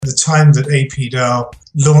time that AP Dow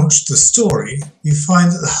launched the story, you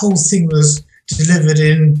find that the whole thing was delivered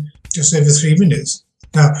in just over 3 minutes.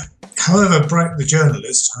 Now, however bright the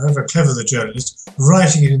journalist, however clever the journalist,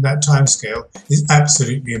 writing it in that timescale is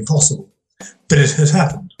absolutely impossible. But it had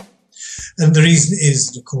happened. And the reason is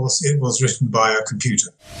that, of course, it was written by a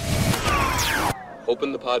computer.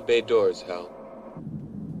 Open the pod bay doors, Hal.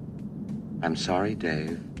 I'm sorry,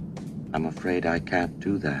 Dave. I'm afraid I can't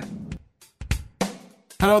do that.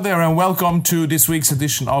 Hello there and welcome to this week's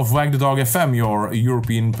edition of Wag the Dog FM, your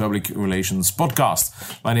European Public Relations podcast.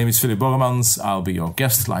 My name is Philip Borgemans. I'll be your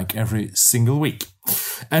guest like every single week.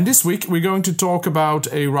 And this week we're going to talk about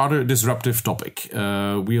a rather disruptive topic.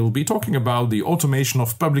 We'll be talking about the automation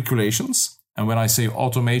of public relations. And when I say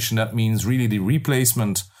automation, that means really the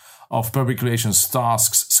replacement of public relations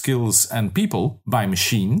tasks, skills and people by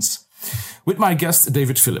machines. With my guest,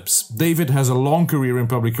 David Phillips. David has a long career in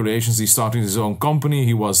public relations. He started his own company.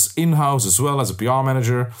 He was in-house as well as a PR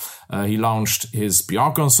manager. He launched his PR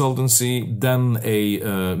consultancy, then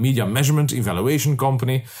a media measurement evaluation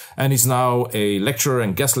company, and he's now a lecturer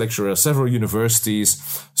and guest lecturer at several universities,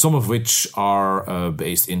 some of which are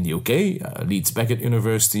based in the UK, Leeds Beckett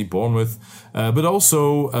University, Bournemouth, but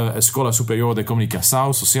also Escola Superior de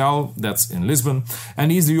Comunicação Social, that's in Lisbon,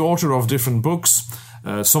 and he's the author of different books.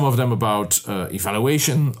 Some of them about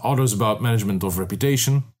evaluation, others about management of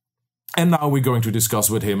reputation. And now we're going to discuss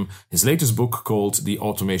with him his latest book called The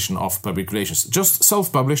Automation of Public Relations. Just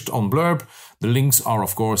self-published on Blurb. The links are,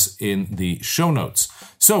 of course, in the show notes.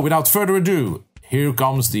 So without further ado, here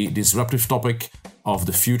comes the disruptive topic of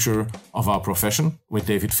the future of our profession with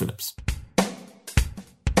David Phillips.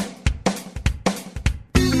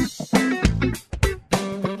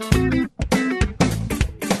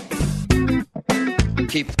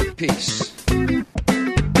 Keep the peace.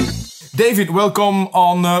 David, welcome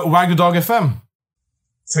on Wag the Dog FM.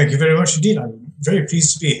 Thank you very much indeed. I'm very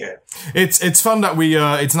pleased to be here. It's fun that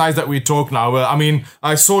it's nice that we talk now.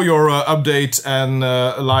 I saw your update and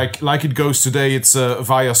like it goes today, it's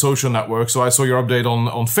via social network. So I saw your update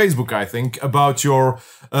on Facebook, I think, about your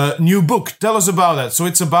new book. Tell us about that. So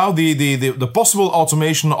it's about the possible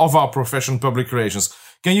automation of our profession, public relations.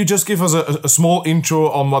 Can you just give us a small intro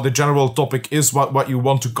on what the general topic is, what you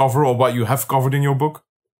want to cover or what you have covered in your book?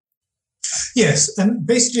 Yes, and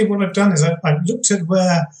basically what I've done is I've looked at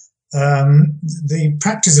where the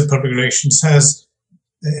practice of public relations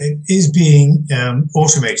is being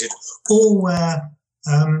automated, or where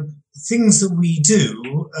things that we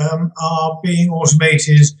do are being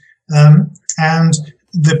automated, and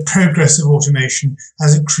the progress of automation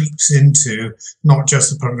as it creeps into not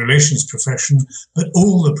just the public relations profession, but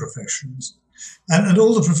all the professions. And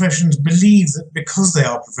all the professions believe that because they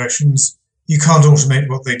are professions, you can't automate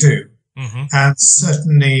what they do. Mm-hmm. And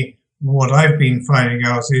certainly what I've been finding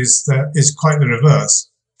out is quite the reverse.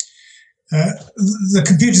 The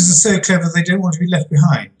computers are so clever they don't want to be left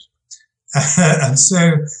behind. And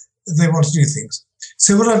so they want to do things.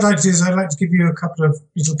 So what I'd like to do is I'd like to give you a couple of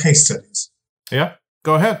little case studies. Yeah,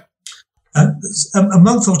 go ahead. A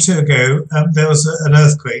month or two ago, there was an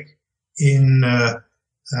earthquake in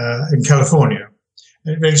California.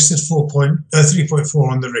 It registered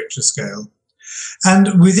 3.4 on the Richter scale.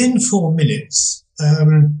 And within 4 minutes,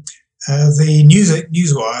 the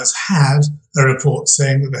news wires had a report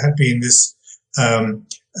saying that there had been this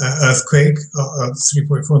earthquake of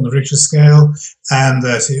 3.4 on the Richter scale, and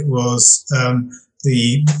that it was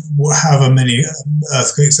however many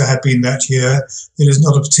earthquakes there had been that year. It was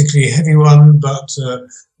not a particularly heavy one, but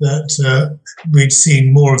that we'd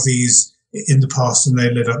seen more of these in the past, and they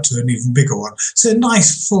led up to an even bigger one. So a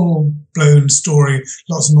nice full-blown story,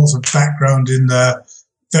 lots and lots of background in there,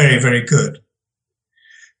 very, very good.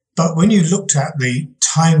 But when you looked at the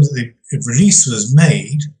time that the release was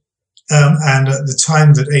made, and at the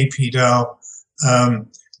time that AP Dow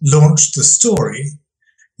launched the story,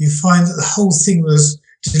 you find that the whole thing was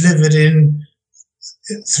delivered in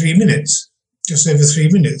 3 minutes, just over 3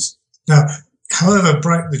 minutes. Now, however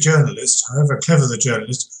bright the journalist, however clever the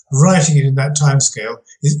journalist, writing it in that timescale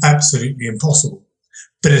is absolutely impossible.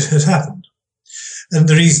 But it had happened. And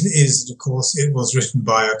the reason is that, of course, it was written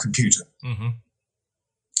by a computer. Mm-hmm.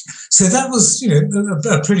 So that was,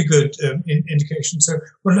 a pretty good indication. So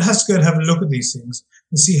one has to go and have a look at these things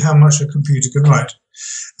and see how much a computer can write.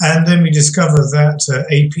 And then we discover that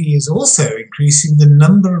AP is also increasing the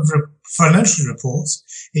number of financial reports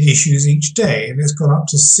it issues each day, and it's gone up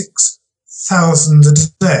to 6,000 a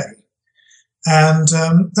day. And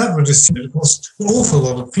that would assume that, of course, an awful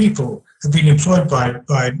lot of people have been employed by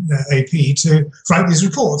AP to write these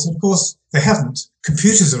reports. And, of course, they haven't.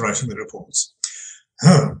 Computers are writing the reports.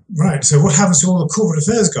 Oh, right. So what happens to all the corporate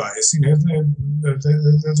affairs guys?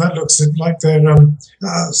 That looks like they're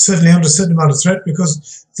certainly under a certain amount of threat,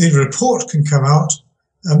 because the report can come out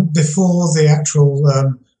before the actual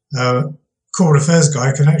corporate affairs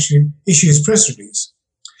guy can actually issue his press release.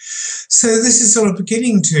 So this is sort of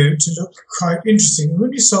beginning to look quite interesting.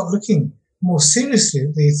 When you start looking more seriously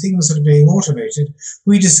at the things that are being automated,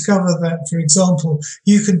 we discover that, for example,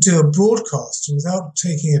 you can do a broadcast without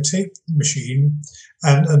taking a tape machine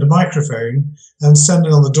and a microphone and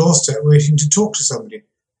standing on the doorstep waiting to talk to somebody,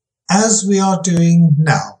 as we are doing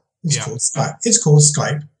now. It's called Skype. It's called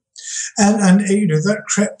Skype. And that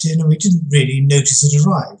crept in and we didn't really notice it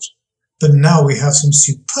arrived. But now we have some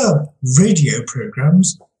superb radio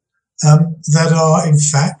programs that are, in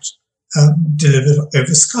fact, delivered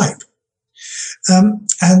over Skype.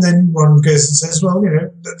 And then one goes and says, well,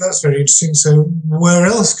 that's very interesting. So where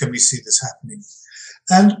else can we see this happening?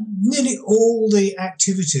 And nearly all the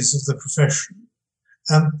activities of the profession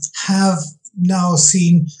have now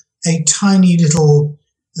seen a tiny little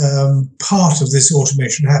part of this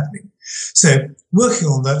automation happening. So working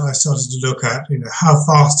on that, I started to look at, how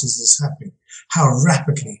fast is this happening? How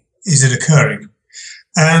rapidly is it occurring?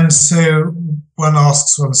 And so one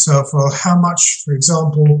asks oneself, well, how much, for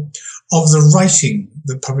example, of the writing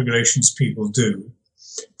that public relations people do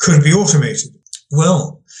could be automated?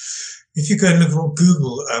 Well, if you go and look at what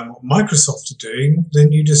Google and what Microsoft are doing,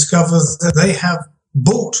 then you discover that they have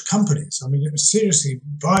bought companies. I mean, seriously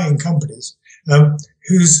buying companies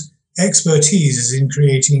whose expertise is in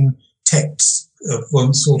creating texts of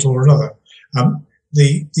one sort or another.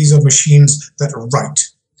 These are machines that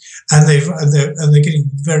write, and they're getting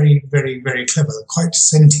very, very, very clever. They're quite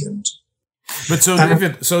sentient. But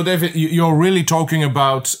David, you're really talking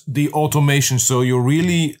about the automation. So you're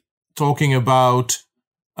really talking about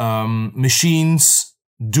machines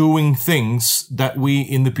doing things that we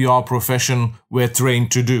in the PR profession were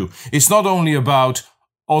trained to do. It's not only about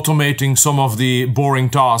automating some of the boring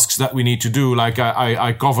tasks that we need to do. Like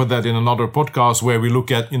I covered that in another podcast where we look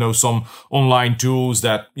at, some online tools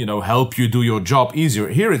that, help you do your job easier.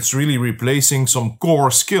 Here it's really replacing some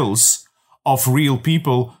core skills of real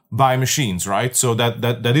people by machines, right? So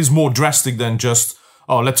that is more drastic than just,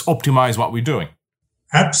 let's optimize what we're doing.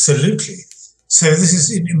 Absolutely. So this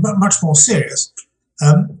is much more serious.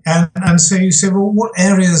 And so you say, well, what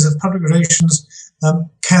areas of public relations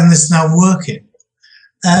can this now work in?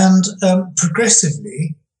 And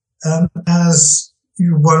progressively, as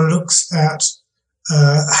one looks at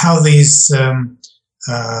how these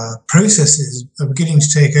processes are beginning to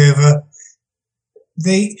take over,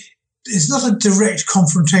 it's not a direct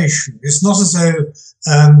confrontation. It's not as though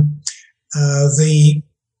the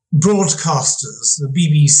broadcasters, the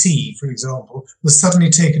BBC, for example, was suddenly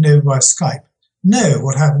taken over by Skype. No,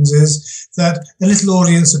 what happens is that a little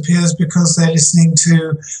audience appears because they're listening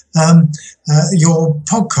to your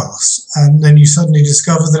podcast. And then you suddenly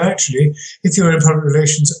discover that actually, if you're in public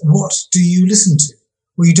relations, what do you listen to?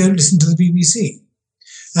 Well, you don't listen to the BBC.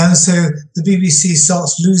 And so the BBC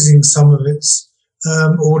starts losing some of its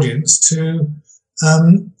audience to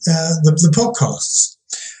the podcasts.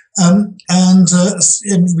 And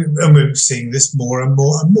we're seeing this more and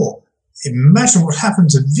more and more. Imagine what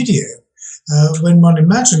happens to video. When one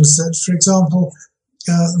imagines that, for example,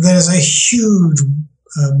 there's a huge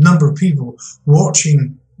number of people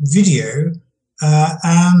watching video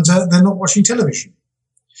and they're not watching television.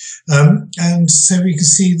 And so we can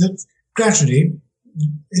see that gradually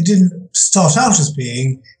it didn't start out as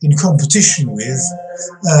being in competition with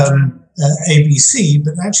ABC,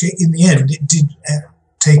 but actually in the end it did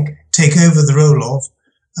take over the role of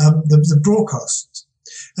the broadcasters.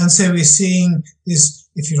 And so we're seeing this,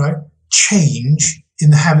 if you like, change in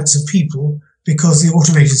the habits of people because the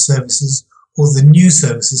automated services or the new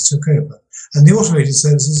services took over. And the automated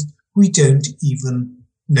services, we don't even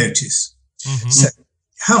notice. Mm-hmm. So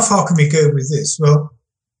how far can we go with this? Well,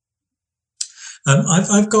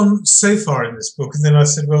 I've gone so far in this book, and then I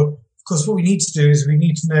said, well, of course, what we need to do is we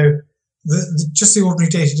need to know just the ordinary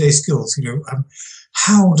day-to-day skills.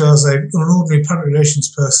 How does an ordinary public relations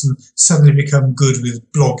person suddenly become good with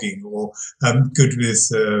blogging or good with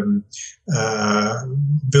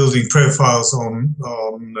building profiles on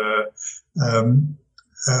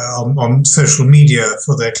social media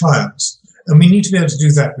for their clients? And we need to be able to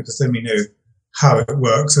do that because then we know how it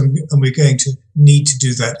works, and we're going to need to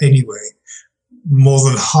do that anyway. More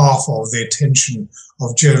than half of the attention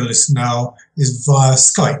of journalists now is via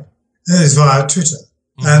Skype, is via Twitter.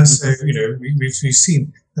 And so, we've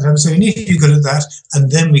seen that. So we need to be good at that,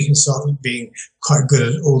 and then we can start being quite good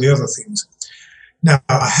at all the other things. Now,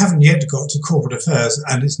 I haven't yet got to corporate affairs,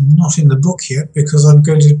 and it's not in the book yet because I'm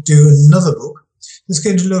going to do another book that's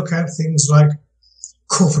going to look at things like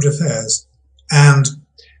corporate affairs. And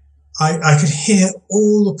I could hear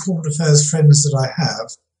all the corporate affairs friends that I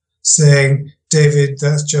have saying, David,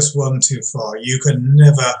 that's just one too far. You can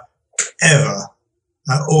never, ever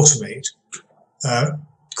automate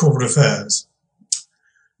corporate affairs.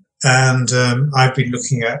 And I've been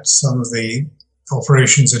looking at some of the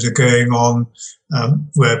operations that are going on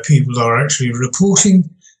where people are actually reporting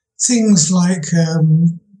things like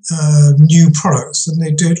new products, and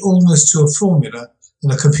they do it almost to a formula,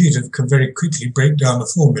 and a computer can very quickly break down a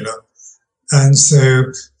formula. And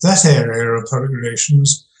so that area of public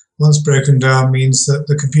relations, once broken down, means that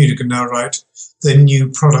the computer can now write the new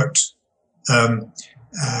product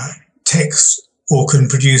text, or can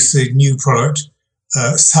produce the new product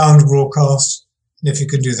sound broadcast. And if you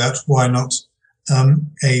can do that, why not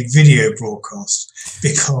a video broadcast?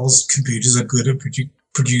 Because computers are good at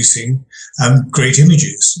producing great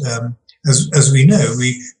images. As we know,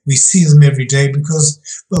 we see them every day because,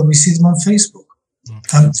 well, we see them on Facebook.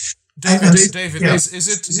 David, yeah.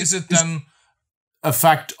 is it then a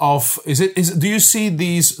fact of do you see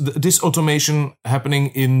this automation happening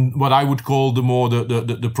in what I would call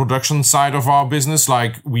the production side of our business?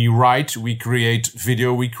 Like we write, we create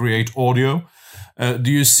video, we create audio.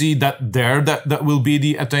 Do you see that that will be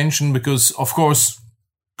the attention? Because of course,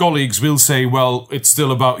 colleagues will say, well, it's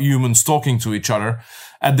still about humans talking to each other.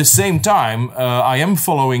 At the same time, I am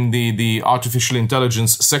following the artificial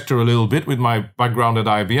intelligence sector a little bit with my background at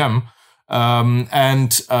IBM. I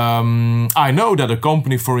know that a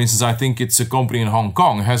company, for instance, I think it's a company in Hong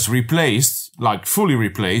Kong, has fully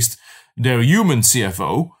replaced their human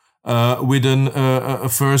CFO with a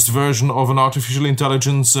first version of an artificial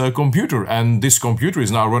intelligence computer. And this computer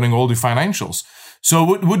is now running all the financials. So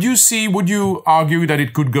would you argue that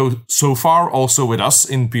it could go so far also with us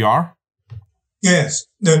in PR? Yes,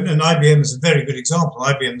 and IBM is a very good example.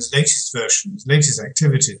 IBM's latest versions, latest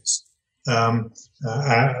activities, and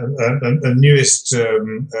newest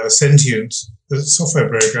sentient software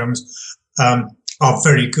programs are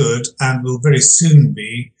very good and will very soon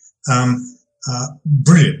be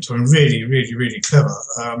brilliant and really, really, really clever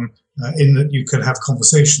in that you can have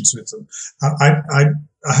conversations with them. I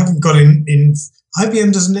haven't got in.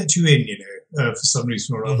 IBM doesn't let you in, for some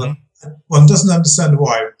reason or other. Mm-hmm. One doesn't understand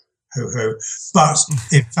why. Ho. But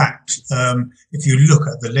in fact, if you look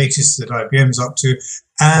at the latest that IBM's up to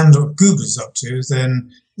and what Google's up to, then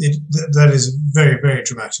that is very, very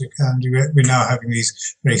dramatic. And we're now having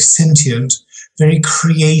these very sentient, very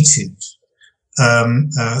creative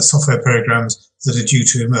software programs that are due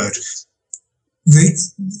to emerge.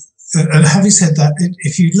 And having said that,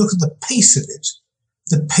 if you look at the pace of it,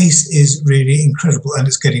 the pace is really incredible and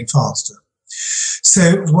it's getting faster.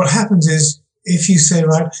 So what happens is, if you say,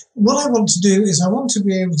 right, what I want to do is I want to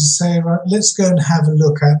be able to say, right, let's go and have a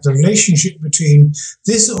look at the relationship between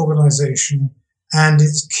this organization and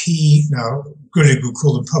its key, now, Grillig would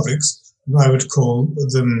call them publics, and I would call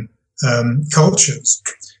them cultures.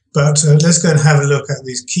 But let's go and have a look at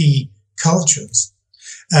these key cultures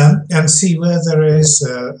and see where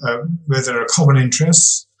there are common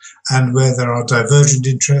interests and where there are divergent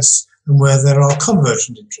interests and where there are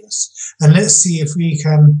convergent interests. And let's see if we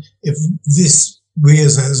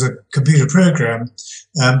as a computer program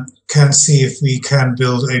can see if we can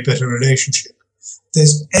build a better relationship.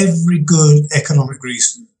 There's every good economic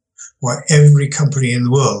reason why every company in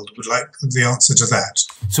the world would like the answer to that.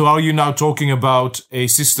 So are you now talking about a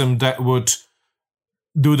system that would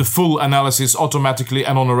do the full analysis automatically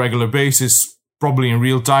and on a regular basis, probably in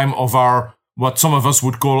real time, of what some of us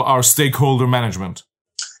would call our stakeholder management?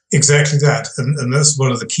 Exactly that, and that's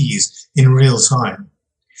one of the keys, in real time,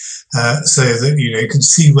 so that you can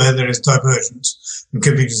see where there is divergence. And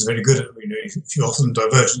computers are very good at if you offer them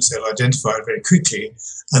divergence, they'll identify it very quickly.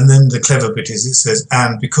 And then the clever bit is it says,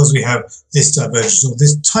 and because we have this divergence or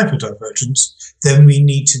this type of divergence, then we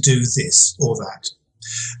need to do this or that.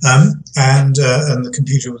 And the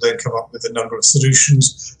computer will then come up with a number of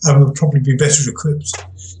solutions and will probably be better equipped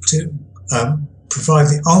to provide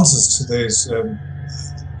the answers to those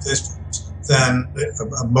than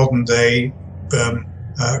a modern day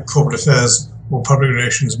corporate affairs or public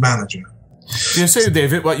relations manager. You say,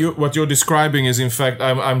 David, what you're describing is, in fact,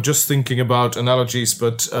 I'm just thinking about analogies,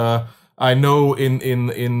 but I know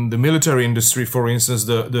in the military industry, for instance,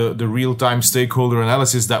 the real time stakeholder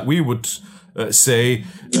analysis that we would say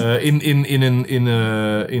in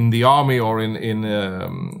the army or in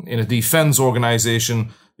a defense organization,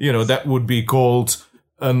 that would be called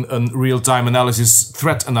an real-time analysis,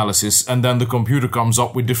 threat analysis, and then the computer comes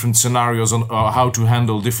up with different scenarios on how to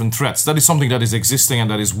handle different threats. That is something that is existing and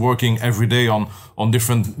that is working every day on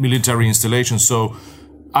different military installations. So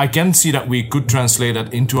I can see that we could translate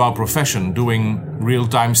that into our profession, doing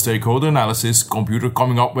real-time stakeholder analysis, computer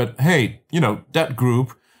coming up with, hey, that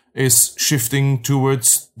group is shifting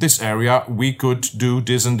towards this area. We could do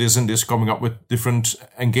this and this and this, coming up with different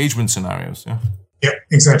engagement scenarios. Yeah,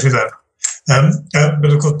 exactly that.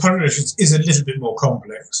 But of course, public relations is a little bit more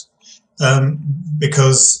complex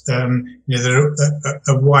because there are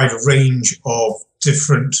a wide range of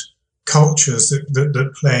different cultures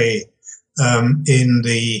that play in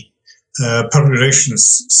the public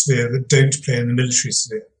relations sphere that don't play in the military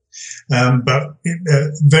sphere. But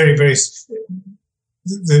very, very,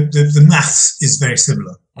 the maths is very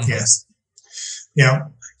similar. Mm-hmm. Yes. Yeah.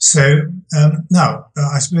 So now,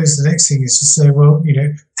 I suppose the next thing is to say, well,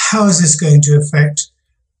 how is this going to affect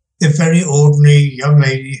a very ordinary young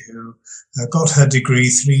lady who got her degree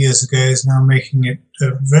 3 years ago, is now making it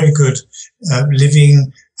a very good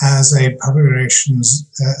living as a public relations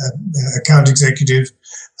account executive,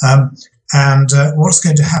 and what's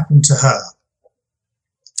going to happen to her?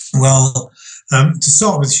 Well, to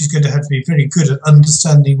start with, she's going to have to be very good at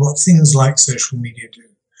understanding what things like social media do.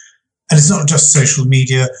 And it's not just social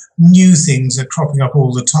media. New things are cropping up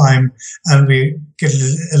all the time, and we get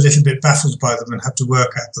a little bit baffled by them and have to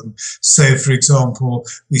work at them. So, for example,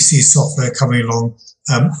 we see software coming along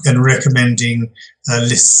and recommending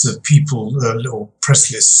lists of people or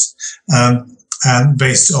press lists, and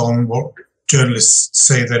based on what journalists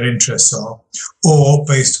say their interests are, or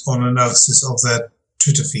based on analysis of their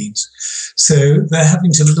Twitter feeds. So they're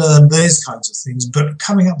having to learn those kinds of things, but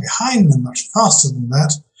coming up behind them much faster than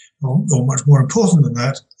that, or much more important than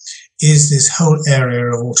that, is this whole area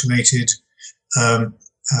of automated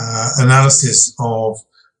analysis of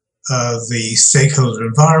the stakeholder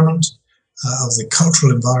environment, of the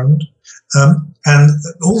cultural environment, and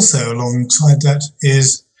also alongside that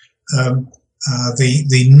is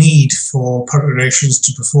the need for public relations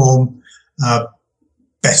to perform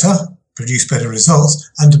better, produce better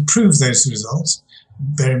results, and to prove those results.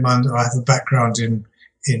 Bear in mind that I have a background in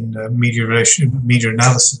media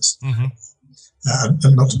analysis, mm-hmm.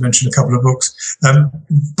 And not to mention a couple of books,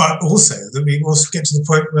 but also that we also get to the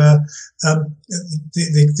point where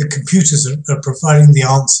the computers are providing the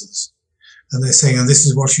answers, and they're saying, and this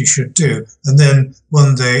is what you should do, and then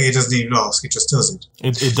one day it doesn't even ask, it just does it.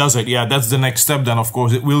 It does it, yeah. That's the next step. Then, of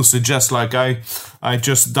course, it will suggest. Like I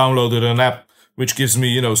just downloaded an app which gives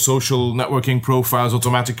me, social networking profiles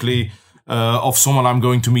automatically. Of someone I'm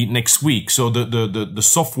going to meet next week. So the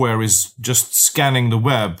software is just scanning the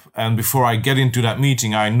web, and before I get into that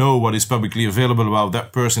meeting, I know what is publicly available about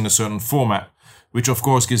that person in a certain format, which of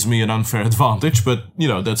course gives me an unfair advantage, but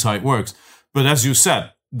that's how it works. But as you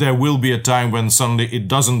said, there will be a time when suddenly it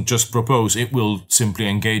doesn't just propose, it will simply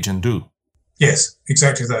engage and do. Yes,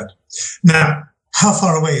 exactly that. Now, how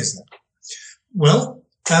far away is that? Well,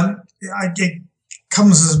 it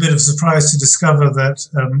comes as a bit of a surprise to discover that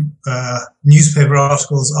newspaper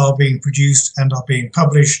articles are being produced and are being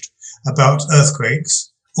published about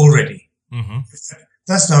earthquakes already. Mm-hmm.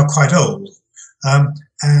 That's now quite old.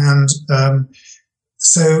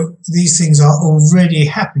 So these things are already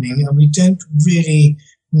happening, and we don't really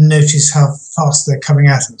notice how fast they're coming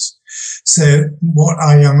at us. So what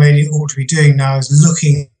our young lady ought to be doing now is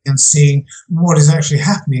looking and seeing what is actually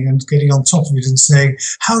happening and getting on top of it and saying,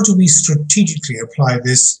 how do we strategically apply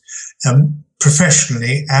this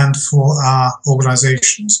professionally and for our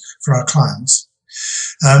organizations, for our clients?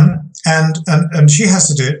 And she has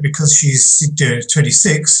to do it because she's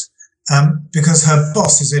 26, because her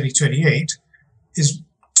boss is only 28, is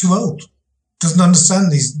too old, doesn't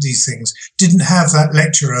understand these things, didn't have that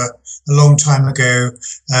lecturer a long time ago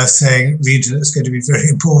saying the internet is going to be very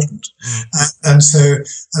important. And so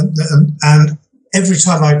every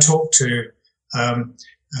time I talk to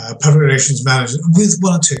public relations managers, with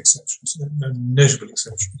one or two exceptions, notable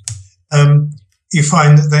exceptions, you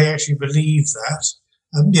find that they actually believe that,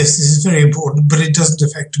 yes, this is very important, but it doesn't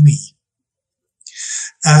affect me.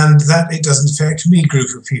 And that it doesn't affect me group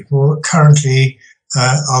of people currently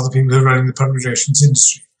are the people who are running the public relations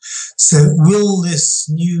industry. So will this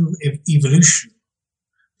new evolution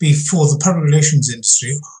be for the public relations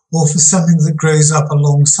industry or for something that grows up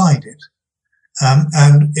alongside it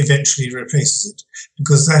and eventually replaces it?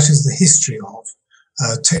 Because that is the history of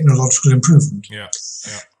technological improvement. Yeah.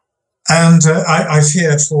 And I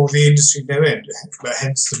fear for the industry no end,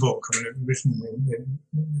 hence the book. I mean, written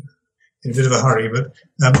in a bit of a hurry, but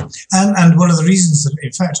and one of the reasons that,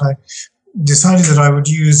 in fact, I decided that I would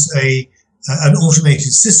use a an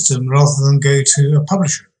automated system rather than go to a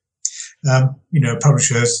publisher. A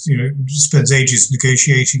publisher, spends ages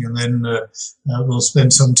negotiating and then will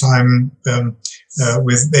spend some time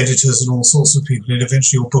with editors and all sorts of people, and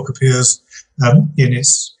eventually your book appears in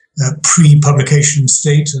its pre-publication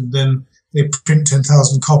state, and then they print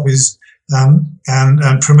 10,000 copies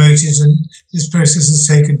and promote it, and this process has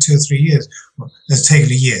taken 2 or 3 years. Well, it's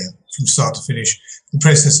taken a year from start to finish. The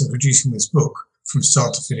process of producing this book from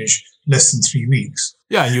start to finish, less than 3 weeks.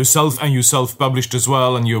 Yeah, and you self-published as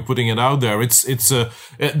well, and you're putting it out there.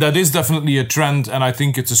 That is definitely a trend, and I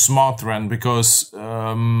think it's a smart trend, because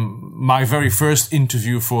my very first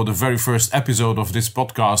interview for the very first episode of this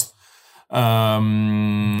podcast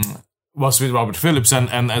was with David Phillips,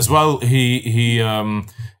 and as well he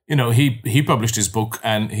published his book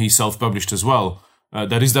and he self-published as well.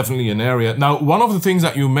 That is definitely an area. Now, one of the things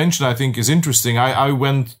that you mentioned, I think, is interesting. I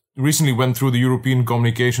recently went through the European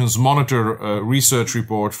Communications Monitor research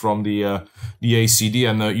report from the ACD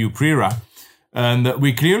and the UPRERA, and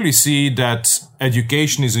we clearly see that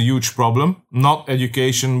education is a huge problem. Not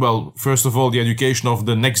education, well, first of all, the education of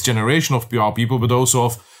the next generation of PR people, but also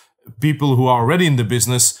of people who are already in the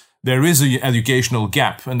business. There is an educational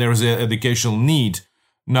gap and there is an educational need.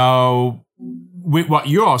 Now, with what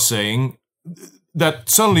you are saying, that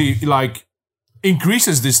suddenly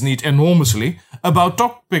increases this need enormously about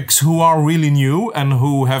topics who are really new and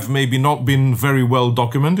who have maybe not been very well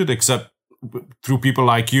documented, except through people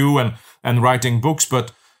like you and writing books.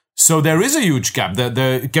 But so there is a huge gap.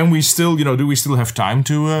 Can we still, do we still have time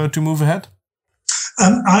to move ahead?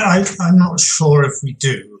 I'm not sure if we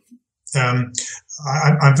do. I'm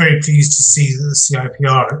very pleased to see that the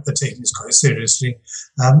CIPR are taking this quite seriously,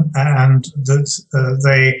 and that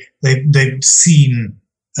they've seen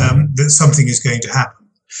that something is going to happen,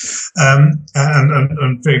 and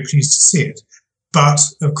I'm very pleased to see it. But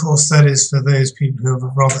of course, that is for those people who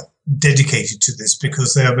are rather dedicated to this,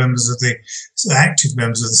 because they are active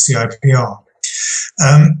members of the CIPR.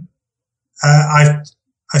 I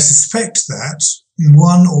suspect that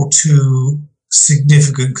 1 or 2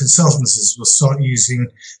 significant consultancies will start using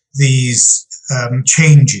these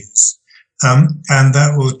changes, and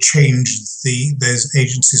that will change those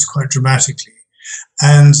agencies quite dramatically.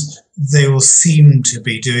 And they will seem to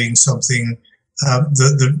be doing something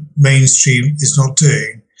that the mainstream is not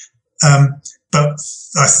doing. But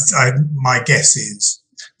my guess is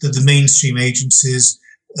that the mainstream agencies,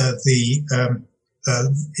 the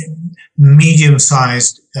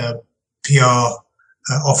medium-sized PR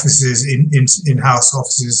offices, in-house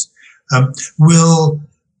offices, will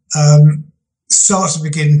start to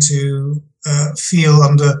begin to feel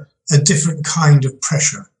under a different kind of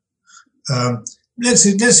pressure. Let's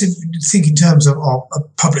think in terms of a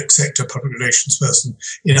public sector, public relations person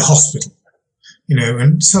in a hospital,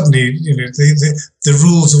 and suddenly, the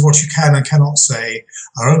rules of what you can and cannot say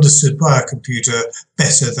are understood by a computer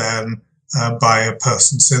better than by a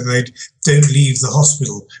person, so they don't leave the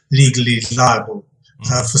hospital legally liable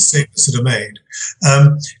for statements that are made.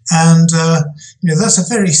 That's a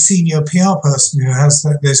very senior PR person who has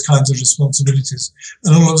those kinds of responsibilities.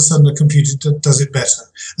 And all of a sudden a computer does it better,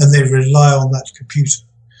 and they rely on that computer.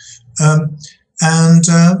 Then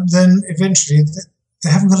eventually they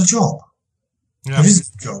haven't got a job. Yeah. There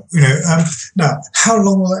isn't a job. Now, how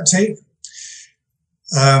long will that take?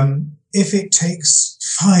 If it takes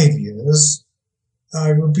 5 years,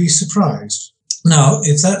 I would be surprised. Now,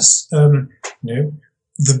 if that's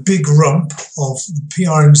the big rump of the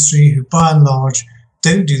PR industry, who by and large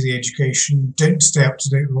don't do the education, don't stay up to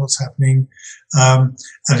date with what's happening, and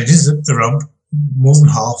it is the rump, more than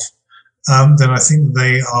half, then I think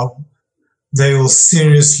they will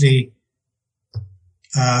seriously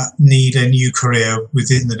need a new career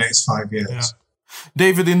within the next 5 years. Yeah.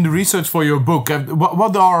 David, in the research for your book,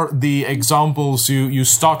 what are the examples? You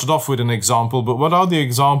started off with an example, but what are the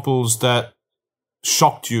examples that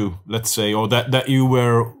shocked you, let's say, or that you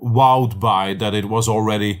were wowed by, that it was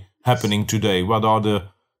already happening today? What are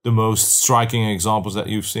the most striking examples that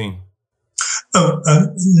you've seen?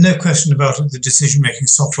 No question about it. The decision-making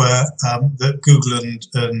software that Google and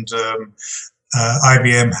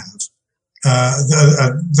IBM have,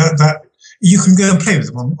 that you can go and play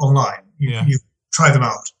with them online. You try them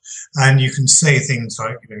out, and you can say things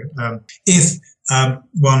like, if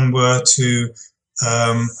one were to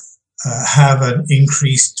have an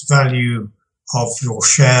increased value of your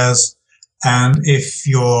shares, and if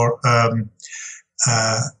you're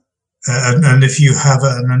and if you have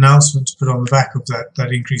an announcement to put on the back of that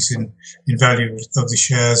increase in value of the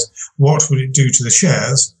shares, what would it do to the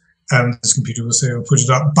shares? And this computer will say, we'll put it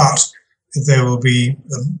up, but there will be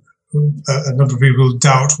a number of people who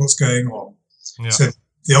doubt what's going on. Yeah. So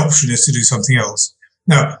the option is to do something else.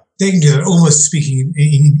 Now, they can do that almost speaking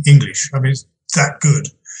in English. I mean, it's that good.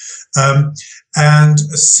 And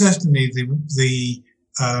certainly the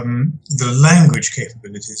language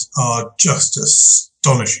capabilities are just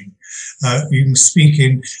astonishing. You can speak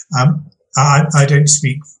in, I don't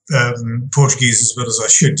speak Portuguese as well as I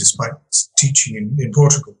should, despite teaching in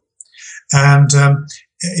Portugal. And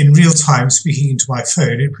in real time, speaking into my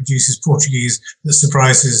phone, it produces Portuguese that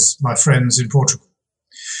surprises my friends in Portugal.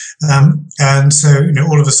 And so,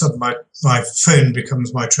 all of a sudden, my phone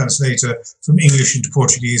becomes my translator from English into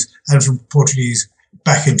Portuguese and from Portuguese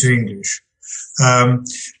back into English. And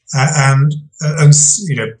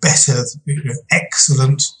better,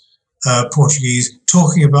 excellent Portuguese,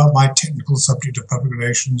 talking about my technical subject of public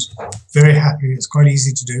relations. Very happy. It's quite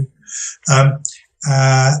easy to do.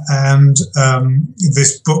 And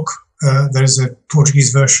this book, there's a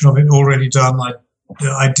Portuguese version of it already done.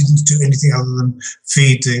 I didn't do anything other than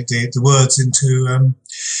feed the words into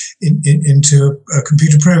a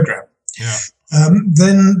computer program. Yeah.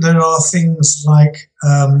 Then there are things like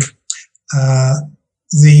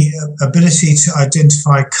the ability to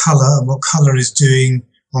identify colour and what colour is doing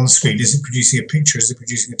on the screen. Is it producing a picture? Is it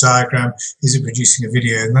producing a diagram? Is it producing a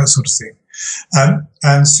video? And that sort of thing.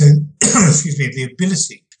 And so, excuse me, the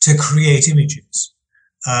ability to create images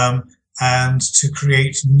and to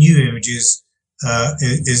create new images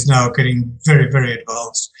is now getting very, very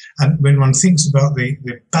advanced. And when one thinks about the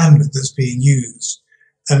bandwidth that's being used,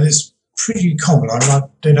 and it's pretty common. I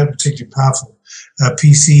don't have a particularly powerful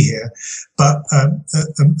PC here, but I'm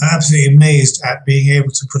absolutely amazed at being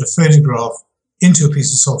able to put a photograph into a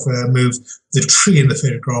piece of software, move the tree in the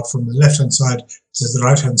photograph from the left-hand side to the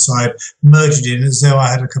right-hand side, merge it in as though I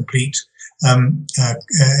had a complete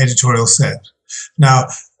editorial set. Now,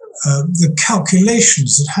 the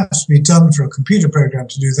calculations that have to be done for a computer program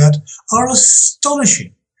to do that are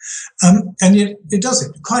astonishing. And yet it does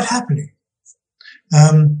it quite happily.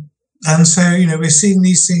 And so, we're seeing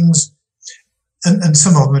these things, and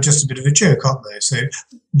some of them are just a bit of a joke, aren't they? So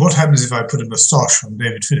what happens if I put a moustache on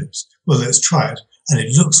David Phillips? Well, let's try it. And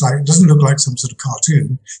it doesn't look like some sort of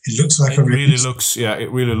cartoon. It looks like it really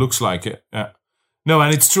looks like it. Yeah. No,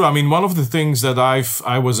 and it's true. I mean, one of the things that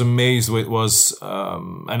I was amazed with was,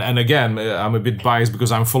 and again, I'm a bit biased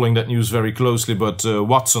because I'm following that news very closely, but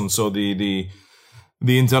Watson, so the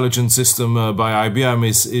intelligence system by IBM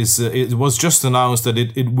it was just announced that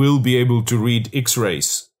it will be able to read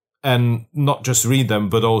X-rays, and not just read them,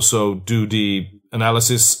 but also do the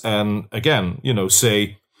analysis and again,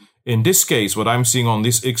 say, in this case, what I'm seeing on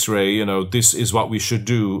this X-ray, this is what we should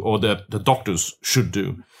do, or that the doctors should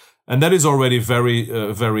do. And that is already very,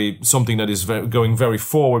 very something that is going very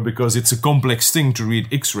forward, because it's a complex thing to read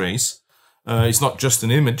X-rays. It's not just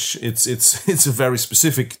an image; it's a very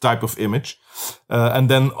specific type of image, and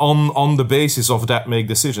then on the basis of that make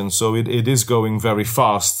decisions. So it is going very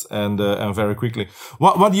fast and very quickly.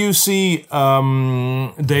 What do you see,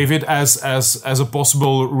 David, as a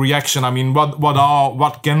possible reaction? I mean,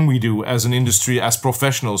 what can we do as an industry, as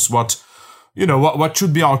professionals? What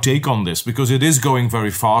should be our take on this? Because it is going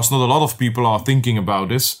very fast. Not a lot of people are thinking about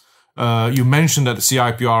this. You mentioned that the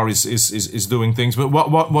CIPR is doing things, but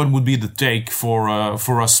what would be the take for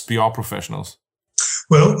us PR professionals?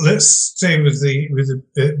 Well, let's stay with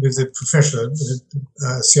the professional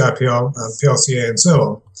CIPR, PRCA, and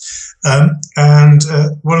so on. And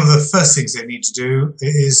one of the first things they need to do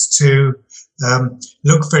is to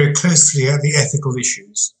look very closely at the ethical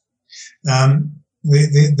issues.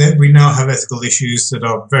 We now have ethical issues that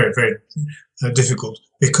are very, very difficult,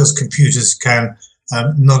 because computers can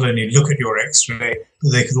not only look at your X-ray,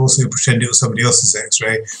 but they can also pretend it was somebody else's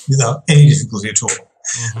X-ray without any difficulty at all.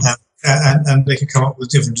 Mm-hmm. And they can come up with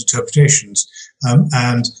different interpretations.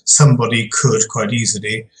 And somebody could quite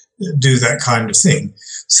easily do that kind of thing.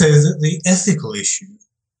 So that the ethical issue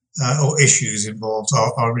or issues involved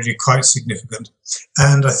are really quite significant.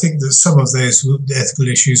 And I think that some of those ethical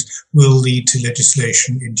issues will lead to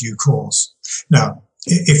legislation in due course. Now,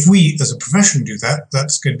 if we as a profession do that,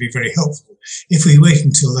 that's going to be very helpful. If we wait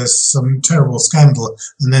until there's some terrible scandal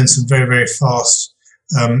and then some very, very fast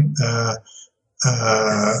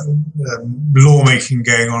lawmaking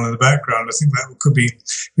going on in the background, I think that could be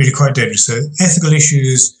really quite dangerous. So ethical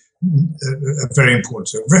issues are very important.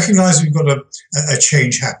 So recognize we've got a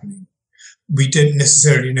change happening. We don't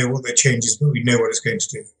necessarily know what that change is, but we know what it's going to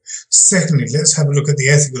do. Secondly, let's have a look at the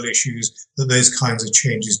ethical issues that those kinds of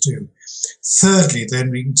changes do. Thirdly, then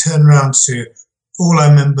we can turn around to all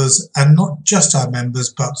our members, and not just our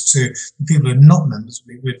members, but to the people who are not members.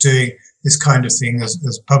 We're doing this kind of thing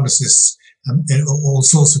as publicists in all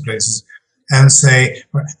sorts of places, and say,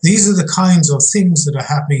 right, these are the kinds of things that are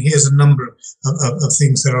happening. Here's a number of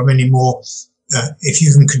things. There are many more. If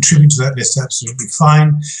you can contribute to that list, absolutely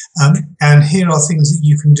fine. And here are things that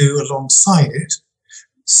you can do alongside it,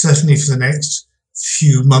 certainly for the next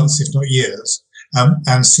few months, if not years,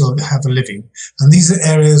 and still have a living. And these are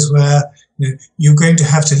areas where you're going to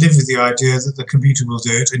have to live with the idea that the computer will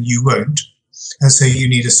do it and you won't. And so you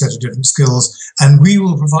need a set of different skills, and we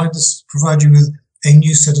will provide you with a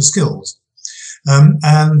new set of skills. I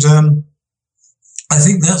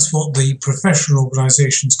think that's what the professional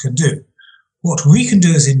organisations can do. What we can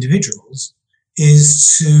do as individuals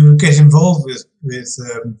is to get involved with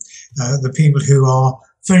the people who are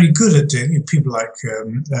very good at doing it, people like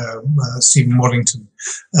Stephen Waddington,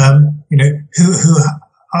 who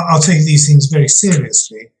are taking these things very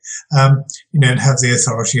seriously, and have the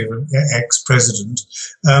authority of an ex-president,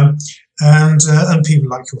 and people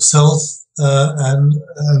like yourself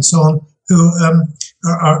and so on, who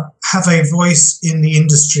have a voice in the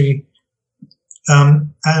industry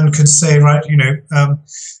and can say, right,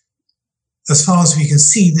 as far as we can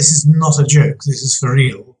see, this is not a joke, this is for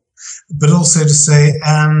real. But also to say,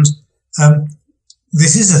 and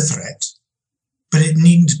this is a threat, but it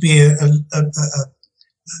needn't be a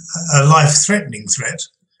life-threatening threat.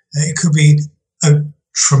 It could be a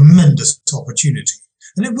tremendous opportunity.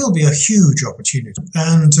 And it will be a huge opportunity.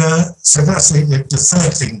 And so that's the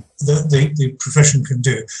third thing that the profession can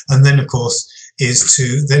do. And then, of course, is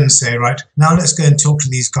to then say, right, now let's go and talk to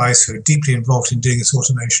these guys who are deeply involved in doing this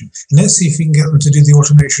automation. And let's see if we can get them to do the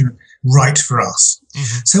automation right for us.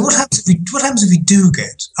 Mm-hmm. So what happens if we do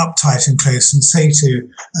get uptight and close and say to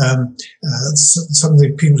some of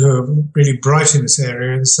the people who are really bright in this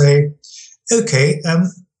area and say, okay,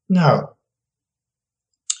 now,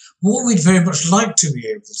 what we'd very much like to be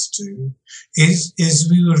able to do is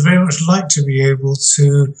we would very much like to be able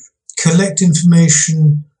to collect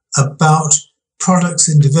information about products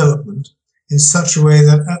in development in such a way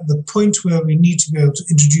that at the point where we need to be able to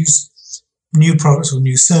introduce new products or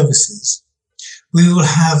new services, we will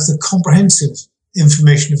have the comprehensive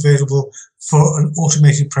information available for an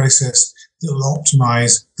automated process that will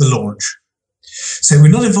optimize the launch. So we're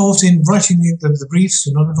not involved in writing the briefs.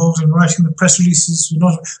 We're not involved in writing the press releases.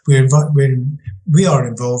 We are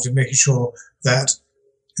involved in making sure that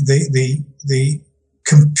the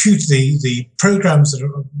programs that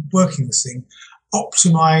are working this thing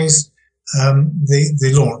optimize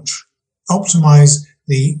the launch, optimize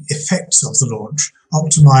the effects of the launch,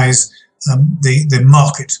 optimize the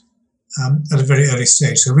market at a very early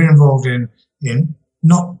stage. So we're involved in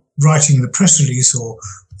not writing the press release or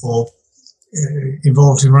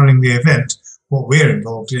involved in running the event. What we're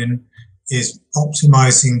involved in is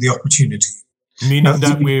optimizing the opportunity. Meaning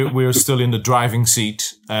that we're still in the driving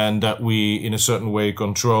seat and that we, in a certain way,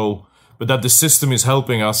 control, but that the system is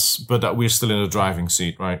helping us, but that we're still in the driving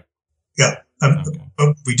seat, right? Yeah. But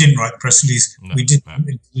we didn't write the press release. No, we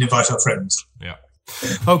didn't invite our friends. Yeah.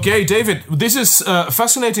 Okay, David, this is a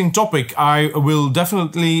fascinating topic. I will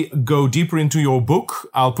definitely go deeper into your book.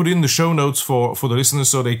 I'll put it in the show notes for the listeners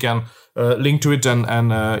so they can link to it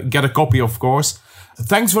and get a copy, of course.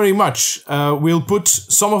 Thanks very much. We'll put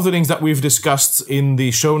some of the things that we've discussed in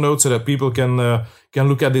the show notes so that people can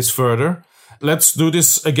look at this further. Let's do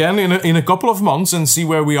this again in a couple of months and see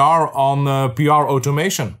where we are on PR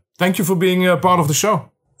automation. Thank you for being a part of the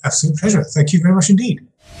show. Absolute pleasure. Thank you very much indeed.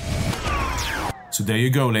 So there you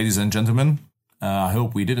go, ladies and gentlemen. I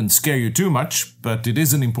hope we didn't scare you too much, but it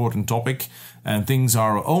is an important topic and things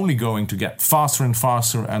are only going to get faster and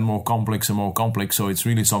faster and more complex, so it's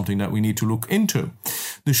really something that we need to look into.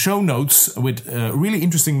 The show notes with really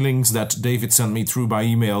interesting links that David sent me through by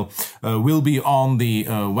email will be on the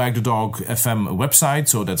Wag the Dog FM website,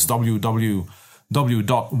 so that's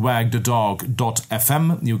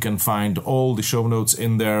www.wagthedog.fm. You can find all the show notes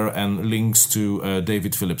in there and links to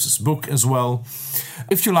David Phillips' book as well.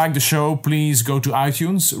 If you like the show, please go to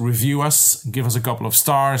iTunes, review us, give us a couple of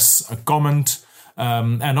stars, a comment,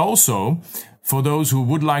 and also for those who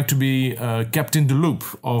would like to be kept in the loop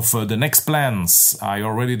of the next plans. I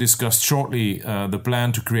already discussed shortly the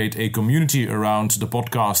plan to create a community around the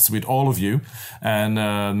podcasts with all of you, and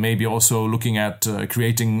maybe also looking at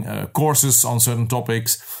creating courses on certain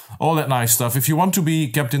topics, all that nice stuff. If you want to be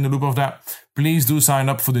kept in the loop of that, please do sign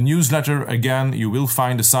up for the newsletter. Again, you will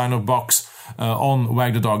find the sign-up box on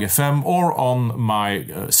Wag the Dog FM or on my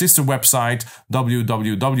sister website,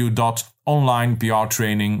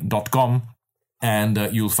 www.onlineprtraining.com. And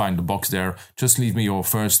you'll find the box there. Just leave me your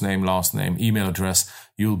first name, last name, email address.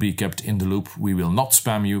 You'll be kept in the loop. We will not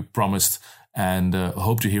spam you, promised. And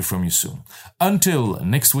hope to hear from you soon. Until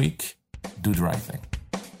next week, do the right thing.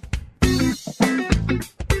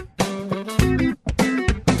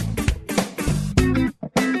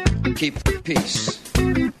 Keep the peace.